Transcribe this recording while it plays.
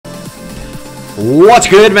What's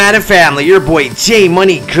good, Madden family? Your boy J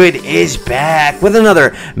Money Good is back with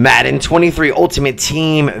another Madden 23 Ultimate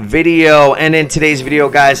Team video. And in today's video,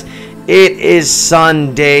 guys, it is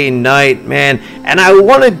Sunday night, man, and I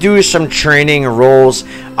want to do some training roles.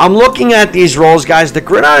 I'm looking at these roles, guys. The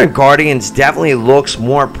Gridiron Guardians definitely looks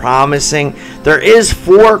more promising. There is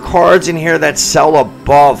 4 cards in here that sell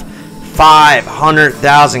above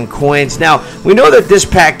 500,000 coins. Now, we know that this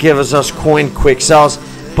pack gives us coin quick sells,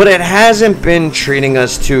 but it hasn't been treating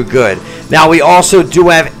us too good. Now, we also do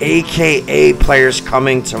have AKA players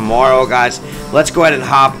coming tomorrow, guys. Let's go ahead and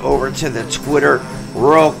hop over to the Twitter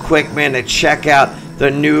real quick, man, to check out the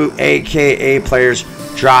new AKA players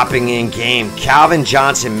dropping in game. Calvin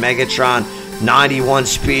Johnson, Megatron, 91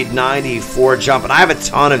 speed, 94 jump, and I have a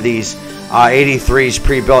ton of these 83s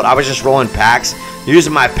pre-built. I was just rolling packs,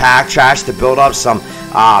 using my pack trash to build up some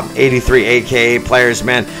 83 AKA players,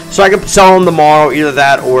 man, so I can sell them tomorrow. Either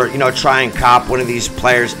that or, you know, try and cop one of these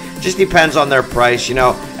players. Just depends on their price. You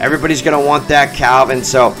know, everybody's gonna want that Calvin,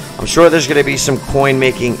 so I'm sure there's gonna be some coin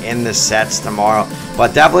making in the sets tomorrow,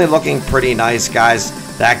 but definitely looking pretty nice, guys.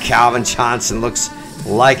 That Calvin Johnson looks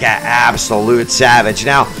like an absolute savage.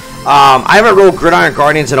 Now, I haven't rolled Gridiron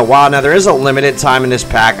Guardians in a while. Now, there is a limited time in this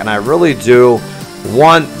pack, and I really do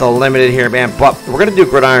want the limited here, man, but we're gonna do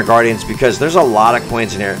Gridiron Guardians because there's a lot of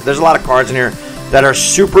coins in here. There's a lot of cards in here that are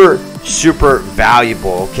super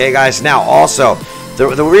valuable. Okay, guys. Now, also,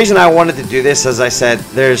 the reason I wanted to do this, as I said,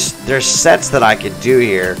 there's sets that I could do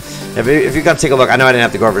here. If you come take a look, I know I didn't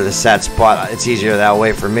have to go over the sets, but it's easier that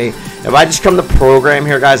way for me. If I just come to program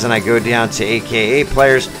here, guys, and I go down to AKA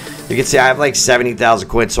players, you can see I have like 70,000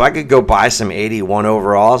 coins, so I could go buy some 81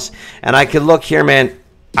 overalls, and I could look here, man.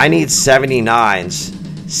 I need 79s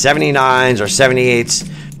or 78s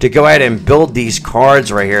to go ahead and build these cards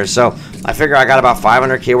right here. So I figure I got about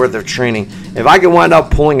 500k worth of training. If I can wind up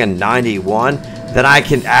pulling a 91, then I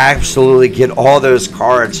can absolutely get all those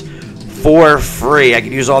cards for free. I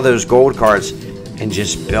can use all those gold cards and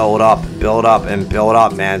just build up,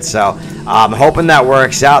 man. So I'm hoping that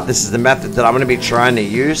works out. This is the method that I'm going to be trying to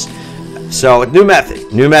use. So new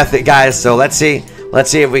method, guys. So let's see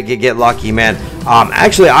if we could get lucky, man.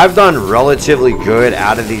 Actually, I've done relatively good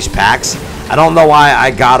out of these packs. I don't know why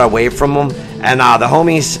I got away from them. And the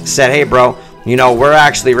homies said, hey, bro, you know, we're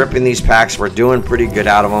actually ripping these packs. We're doing pretty good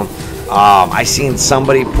out of them. I seen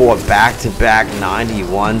somebody pull a back-to-back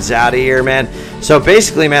 91s out of here, man. So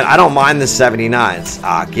basically, man, I don't mind the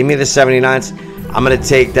 79s. Give me the 79s. I'm going to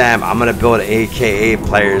take them. I'm going to build AKA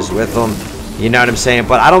players with them. You know what I'm saying?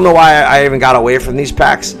 But I don't know why I even got away from these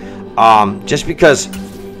packs. Just because,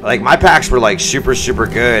 like, my packs were like super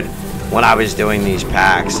good when I was doing these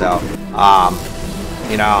packs. So,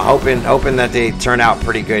 you know, hoping that they turn out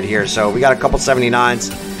pretty good here. So we got a couple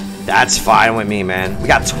 79s. That's fine with me, man. We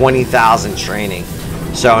got 20,000 training.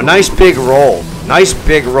 So nice big roll.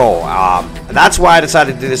 That's why I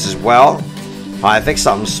decided to do this as well. I think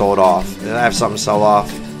something sold off. Did I have something sold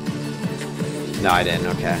off? No, I didn't.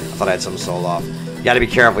 Okay, I thought I had something sold off. You got to be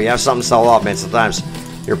careful. You have something sold off, man. Sometimes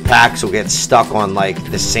your packs will get stuck on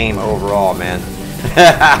like the same overall, man.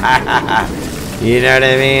 You know what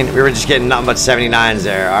I mean? We were just getting nothing but 79s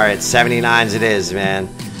there. All right, 79s it is, man.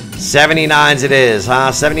 79s it is,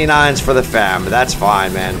 huh? 79s for the fam. But that's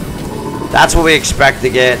fine, man. That's what we expect to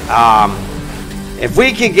get. If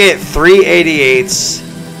we could get 3 88s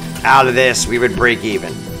out of this, we would break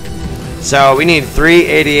even. So we need 3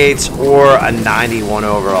 88s or a 91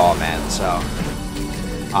 overall, man. So,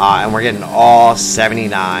 and we're getting all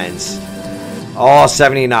 79s. All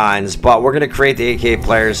 79s. But we're going to create the AK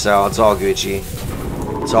players, so it's all Gucci.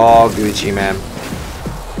 It's all Gucci, man.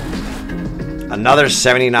 Another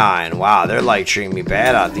 79. Wow, they're like treating me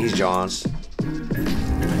bad out these Johns.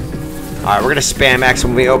 Alright, we're going to spam X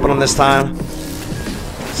when we open them this time.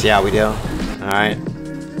 See how we do. Alright.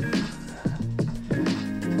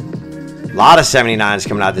 A lot of 79s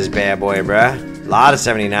coming out this bad boy, bruh. A lot of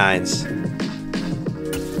 79s.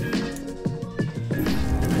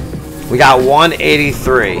 We got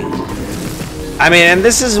 183. I mean, and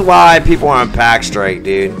this is why people are on pack strike,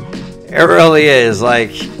 dude. It really is.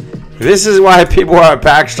 Like, this is why people are on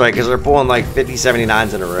pack strike, because they're pulling like 50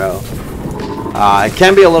 79s in a row. It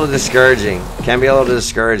can be a little discouraging.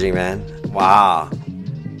 Man. Wow.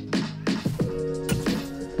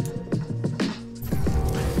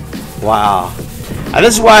 And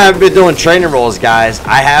this is why I've been doing training rolls, guys.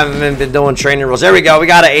 I haven't been doing training rolls. There we go. We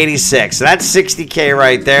got an 86. So that's 60k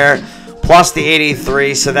right there. Plus the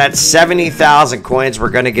 83. So that's 70,000 coins we're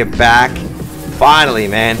going to get back. Finally,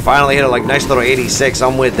 man. Finally hit a like nice little 86.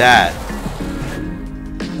 I'm with that.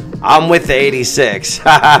 I'm with the 86.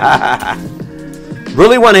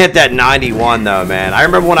 Really want to hit that 91 though, man. I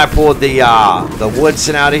remember when I pulled the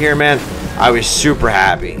Woodson out of here, man. I was super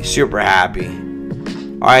happy, super happy.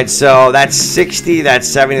 All right, so that's 60, that's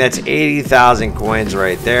 70, that's 80,000 coins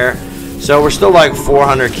right there. So we're still like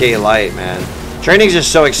 400k light, man. Training is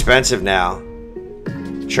just so expensive now.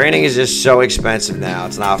 Training is just so expensive now.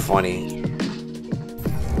 It's not funny.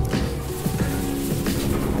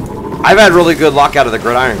 I've had really good luck out of the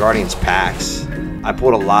Gridiron Guardians packs. I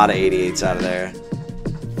pulled a lot of 88s out of there.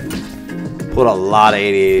 Pulled a lot of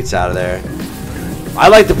 88s out of there. I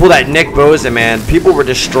like to pull that Nick Bosa, man. People were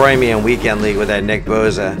destroying me in Weekend League with that Nick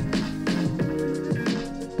Bosa.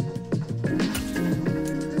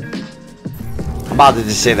 I'm about to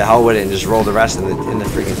just say the hell with it and just roll the rest in the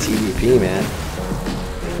freaking TVP, man.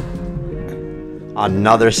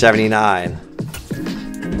 Another 79.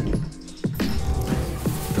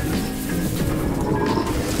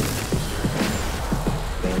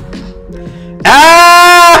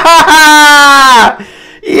 Ah!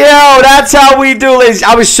 Yo, that's how we do, ladies.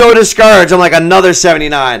 I was so discouraged. I'm like, another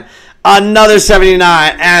 79. Another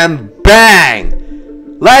 79. And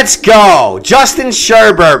bang. Let's go. Justin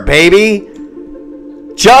Sherbert, baby.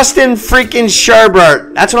 Justin freaking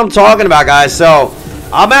Sherbert. That's what I'm talking about, guys. So,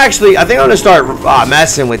 I think I'm going to start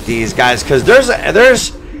messing with these guys. Because there's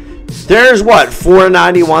what, 4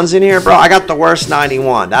 91s in here, bro? I got the worst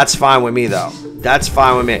 91. That's fine with me, though. That's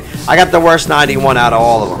fine with me. I got the worst 91 out of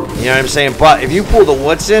all of them. You know what I'm saying? But if you pull the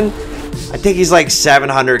Woodson, I think he's like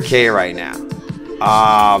 700k right now.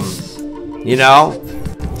 You know?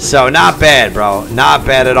 So not bad, bro. Not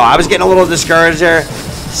bad at all. I was getting a little discouraged there,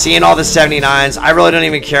 seeing all the 79s. I really don't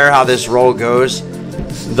even care how this roll goes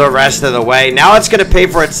the rest of the way. Now it's going to pay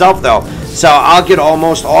for itself, though. So I'll get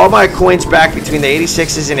almost all my coins back between the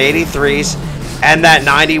 86s and 83s and that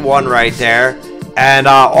 91 right there. And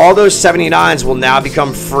all those 79s will now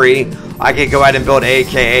become free. I could go ahead and build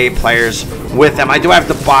AKA players with them. I do have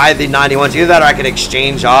to buy the 91s. Either that or I can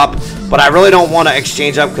exchange up. But I really don't want to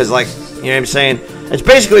exchange up because, like, you know what I'm saying? It's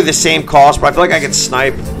basically the same cost, but I feel like I could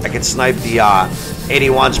snipe the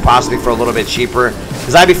 81s possibly for a little bit cheaper.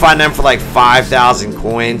 Because I'd be finding them for like 5,000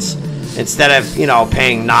 coins instead of, you know,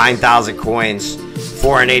 paying 9,000 coins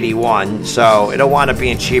for an 81, so it'll wind up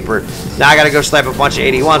being cheaper. Now I gotta go slap a bunch of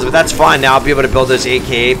 81s, but that's fine. Now I'll be able to build those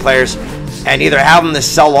AKA players and either have them to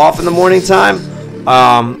sell off in the morning time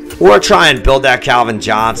or try and build that Calvin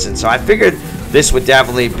Johnson. So I figured this would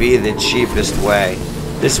definitely be the cheapest way.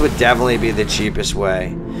 This would definitely be the cheapest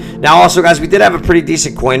way. Now also, guys, we did have a pretty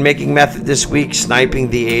decent coin making method this week, sniping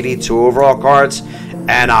the 82 overall cards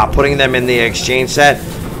and putting them in the exchange set.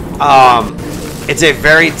 It's a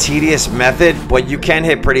very tedious method, but you can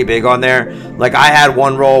hit pretty big on there. Like I had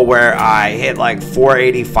one roll where I hit like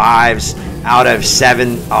 485s out of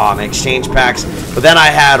 7 exchange packs, but then I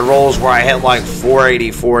had rolls where I hit like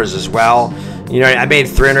 484s as well. You know, I made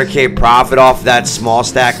 300k profit off that small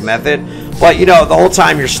stack method. But you know, the whole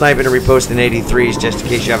time you're sniping and reposting 83s just in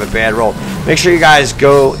case you have a bad roll. Make sure you guys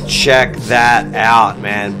go check that out,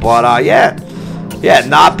 man. But yeah,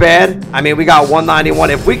 not bad. I mean, we got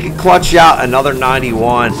 191. If we could clutch out another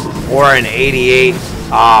 91 or an 88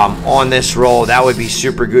 on this roll, that would be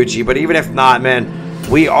super Gucci. But even if not, man,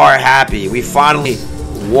 we are happy. We finally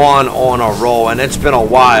won on a roll, and it's been a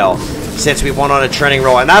while since we won on a trending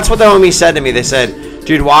roll. And that's what the homie said to me. They said,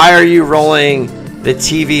 dude, why are you rolling the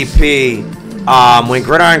TVP when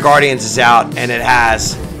Gridiron Guardians is out and it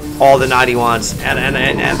has all the 91s?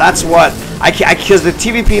 And that's what because the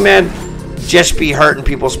TVP, man, just be hurting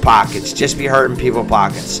people's pockets. Just be hurting people's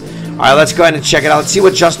pockets. All right, let's go ahead and check it out. Let's see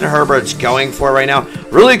what Justin Herbert's going for right now.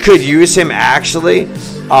 Really could use him, actually.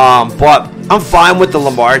 But I'm fine with the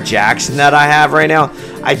Lamar Jackson that I have right now.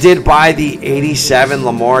 I did buy the 87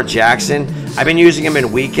 Lamar Jackson. I've been using him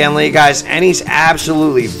in Weekend League, guys, and he's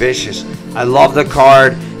absolutely vicious. I love the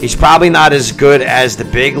card. He's probably not as good as the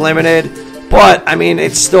big limited, but, I mean,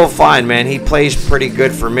 it's still fine, man. He plays pretty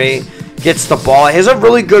good for me. Gets the ball. He has a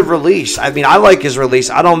really good release. I mean, I like his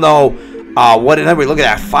release. I don't know what it is. Look at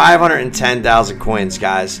that. 510,000 coins,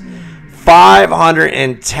 guys.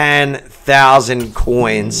 510,000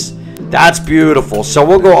 coins. That's beautiful. So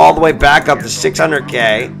we'll go all the way back up to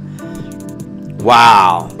 600k.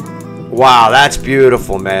 Wow. Wow, that's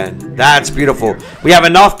beautiful, man. That's beautiful. We have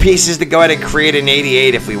enough pieces to go ahead and create an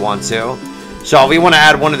 88 if we want to. So if we want to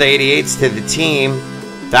add one of the 88s to the team,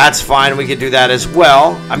 that's fine. We could do that as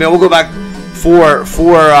well. I mean, we'll go back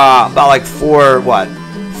about like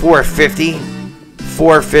 450.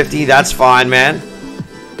 450, that's fine, man.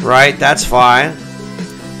 Right, that's fine.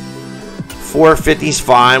 450's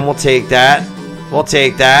fine. We'll take that. We'll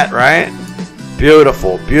take that, right?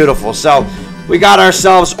 Beautiful, beautiful. So we got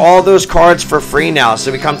ourselves all those cards for free now. So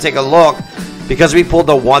we come take a look because we pulled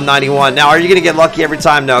the 191. Now, are you going to get lucky every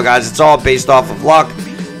time? No, guys. It's all based off of luck.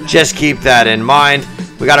 Just keep that in mind.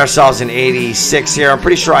 We got ourselves an 86 here. I'm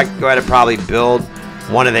pretty sure I can go ahead and probably build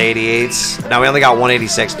one of the 88s. Now we only got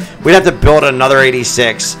 186. We'd have to build another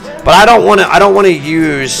 86. But I don't want to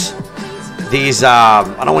use these. I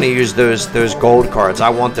don't want to use those gold cards. I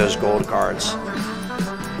want those gold cards.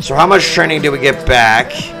 So how much training do we get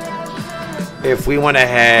back if we went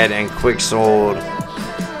ahead and quick sold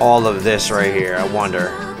all of this right here? I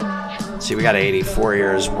wonder. Let's see, we got an 84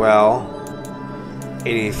 here as well.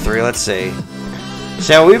 83. Let's see.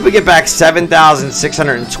 So we would get back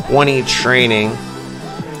 7,620 training.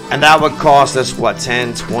 And that would cost us, what,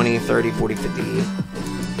 10, 20, 30, 40, 50.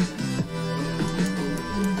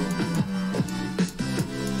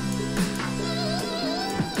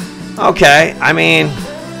 Okay, I mean.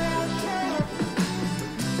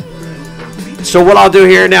 So what I'll do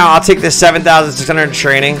here now, I'll take this 7,600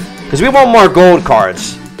 training. Because we want more gold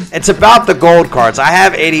cards. It's about the gold cards. I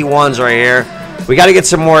have 81s right here. We got to get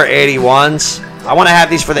some more 81s. I want to have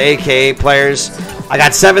these for the AKA players. I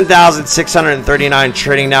got 7,639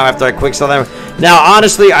 trading now after I quick sell them. Now,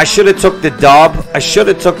 honestly, I should have took the dub. I should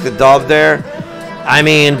have took the dub there. I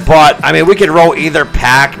mean, we could roll either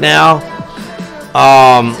pack now.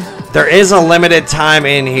 There is a limited time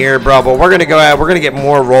in here, bro, but we're going to go ahead. We're going to get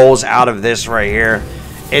more rolls out of this right here.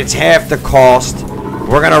 It's half the cost.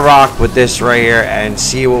 We're going to rock with this right here and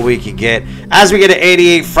see what we can get. As we get an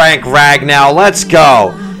 88 Frank Rag now, let's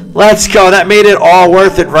go. Let's go. That made it all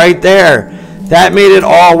worth it right there. That made it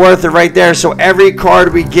all worth it right there. So every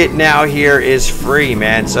card we get now here is free,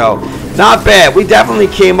 man. So not bad. We definitely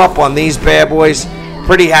came up on these bad boys.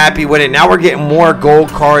 Pretty happy with it. Now we're getting more gold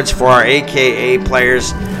cards for our AKA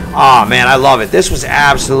players. Oh, man, I love it. This was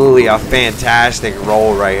absolutely a fantastic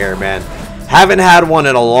roll right here, man. Haven't had one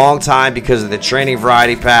in a long time because of the training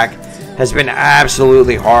variety pack. Has been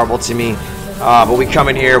absolutely horrible to me. But we come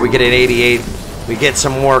in here. We get an 88. We get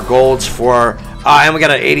some more golds for... and we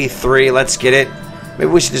got an 83. Let's get it. Maybe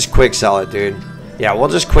we should just quick sell it, dude. Yeah, we'll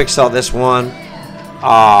just quick sell this one.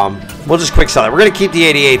 We'll just quick sell it. We're going to keep the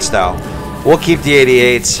 88s, though. We'll keep the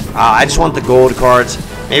 88s. I just want the gold cards.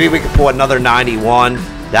 Maybe we could pull another 91.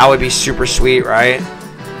 That would be super sweet, right?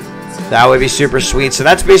 That would be super sweet. So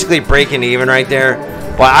that's basically breaking even right there.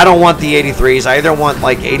 But I don't want the 83s. I either want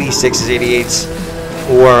like 86s, 88s,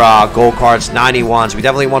 or gold cards, 91s. We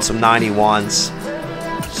definitely want some 91s.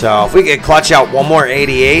 So if we could clutch out one more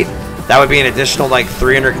 88, that would be an additional like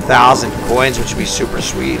 300,000 coins, which would be super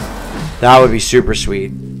sweet. That would be super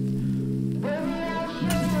sweet.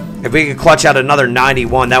 If we could clutch out another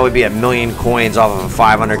 91, that would be 1,000,000 coins off of a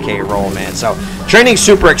 500k roll, man. So training's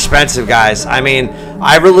super expensive, guys. I mean,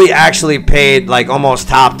 I really actually paid like almost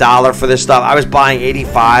top dollar for this stuff. I was buying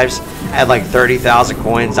 85s at like 30,000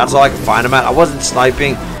 coins. That's all I could find them at. I wasn't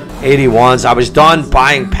sniping 81s. I was done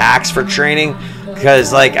buying packs for training.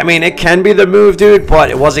 Because, like, I mean, it can be the move, dude,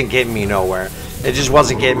 but it wasn't getting me nowhere. It just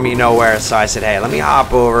wasn't getting me nowhere. So I said, hey, let me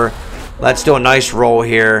hop over. Let's do a nice roll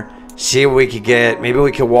here. See what we could get. Maybe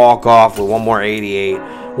we could walk off with one more 88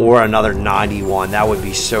 or another 91. That would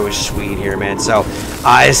be so sweet here, man. So,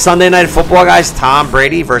 it's Sunday Night Football, guys. Tom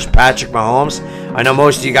Brady versus Patrick Mahomes. I know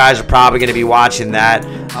most of you guys are probably going to be watching that.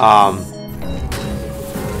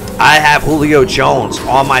 I have Julio Jones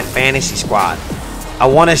on my fantasy squad. I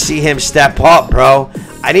want to see him step up, bro.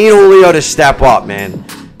 I need Julio to step up, man.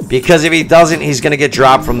 Because if he doesn't, he's going to get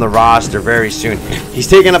dropped from the roster very soon. He's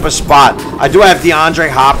taking up a spot. I do have DeAndre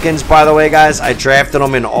Hopkins, by the way, guys. I drafted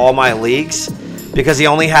him in all my leagues because he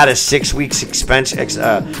only had a 6-week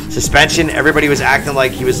suspension. Everybody was acting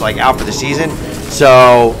like he was like out for the season.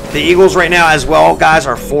 So the Eagles right now as well, guys,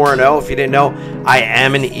 are 4-0. If you didn't know, I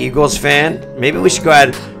am an Eagles fan. Maybe we should go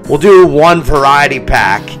ahead. We'll do one variety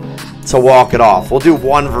pack to walk it off. We'll do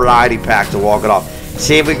one variety pack to walk it off.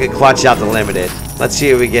 See if we can clutch out the limited. Let's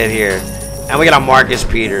see what we get here. And we got a Marcus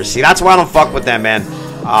Peters. See, that's why I don't fuck with them, man.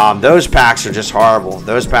 Those packs are just horrible.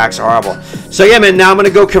 Those packs are horrible. So, yeah, man, now I'm going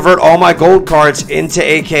to go convert all my gold cards into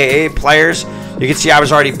AKA players. You can see I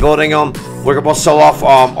was already building them. We're going to sell off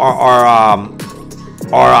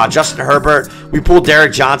our Justin Herbert. We pulled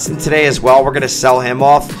Derek Johnson today as well. We're going to sell him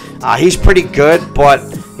off. He's pretty good, but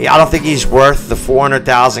I don't think he's worth the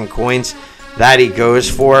 400,000 coins that he goes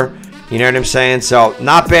for. You know what I'm saying? So,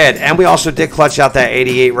 not bad. And we also did clutch out that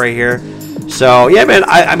 88 right here. So, yeah, man,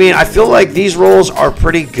 I mean, I feel like these rolls are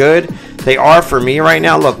pretty good. They are for me right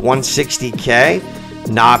now. Look, 160K.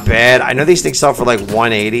 Not bad. I know these things sell for like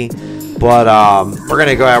 180. But we're going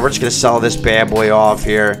to go ahead. We're just going to sell this bad boy off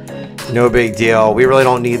here. No big deal. We really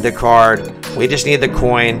don't need the card. We just need the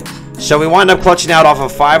coin. So we wind up clutching out off a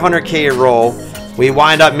 500K roll. We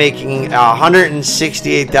wind up making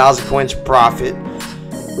 168,000 coins profit.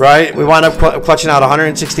 Right? We wind up clutching out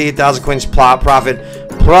 168,000 coins profit,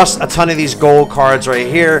 plus a ton of these gold cards right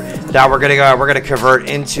here that we're gonna convert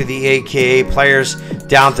into the AKA players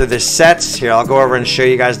down through the sets. Here, I'll go over and show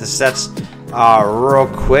you guys the sets real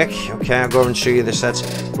quick. Okay, I'll go over and show you the sets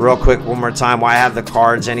real quick one more time while I have the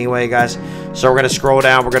cards anyway, guys. So we're gonna scroll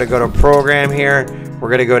down. We're gonna go to program here. We're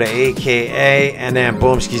gonna go to AKA, and then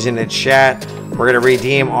Boomski's in the chat. We're gonna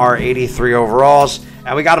redeem our 83 overalls.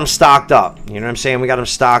 And we got them stocked up. You know what I'm saying? We got them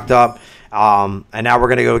stocked up. And now we're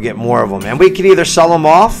going to go get more of them. And we could either sell them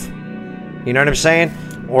off. You know what I'm saying?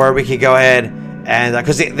 Or we could go ahead and...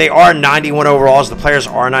 Because they are 91 overalls. The players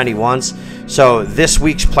are 91s. So this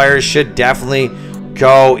week's players should definitely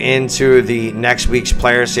go into the next week's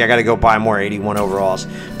players. See, I got to go buy more 81 overalls.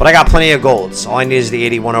 But I got plenty of golds. All I need is the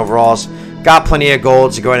 81 overalls. Got plenty of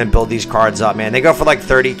golds to go ahead and build these cards up, man. They go for like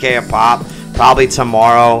 30K a pop. Probably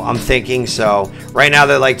tomorrow, I'm thinking. So right now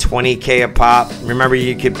they're like 20K a pop. Remember,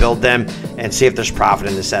 you could build them and see if there's profit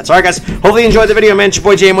in the sets. All right, guys. Hopefully you enjoyed the video, man. It's your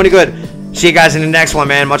boy Jay Money Good. See you guys in the next one,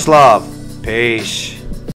 man. Much love. Peace.